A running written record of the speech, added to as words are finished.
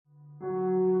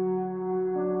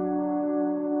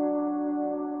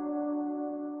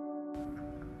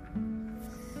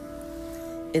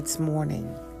It's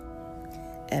morning,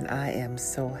 and I am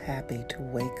so happy to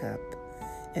wake up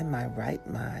in my right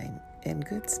mind, in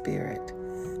good spirit,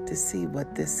 to see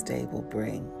what this day will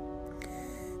bring.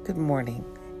 Good morning.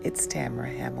 It's Tamara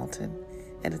Hamilton,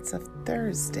 and it's a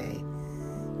Thursday,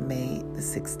 May the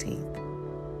 16th.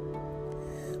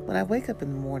 When I wake up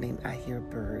in the morning, I hear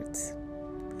birds.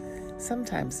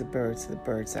 Sometimes the birds are the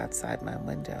birds outside my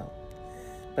window,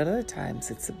 but other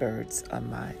times it's the birds on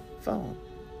my phone.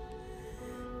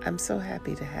 I'm so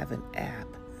happy to have an app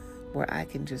where I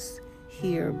can just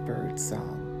hear bird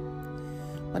song.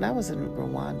 When I was in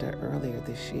Rwanda earlier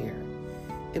this year,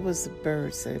 it was the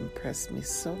birds that impressed me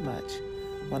so much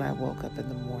when I woke up in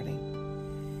the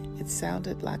morning. It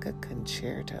sounded like a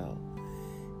concerto.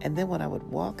 And then when I would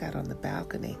walk out on the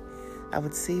balcony, I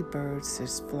would see birds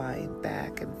just flying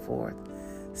back and forth,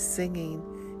 singing,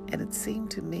 and it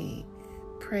seemed to me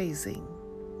praising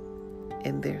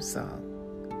in their song.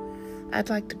 I'd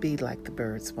like to be like the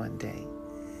birds one day.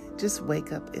 Just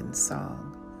wake up in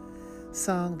song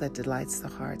that delights the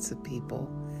hearts of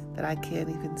people that I can't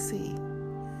even see.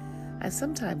 I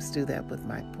sometimes do that with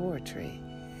my poetry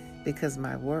because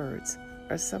my words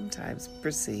are sometimes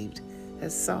perceived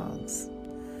as songs.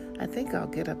 I think I'll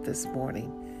get up this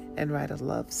morning and write a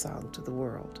love song to the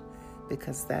world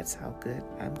because that's how good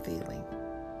I'm feeling.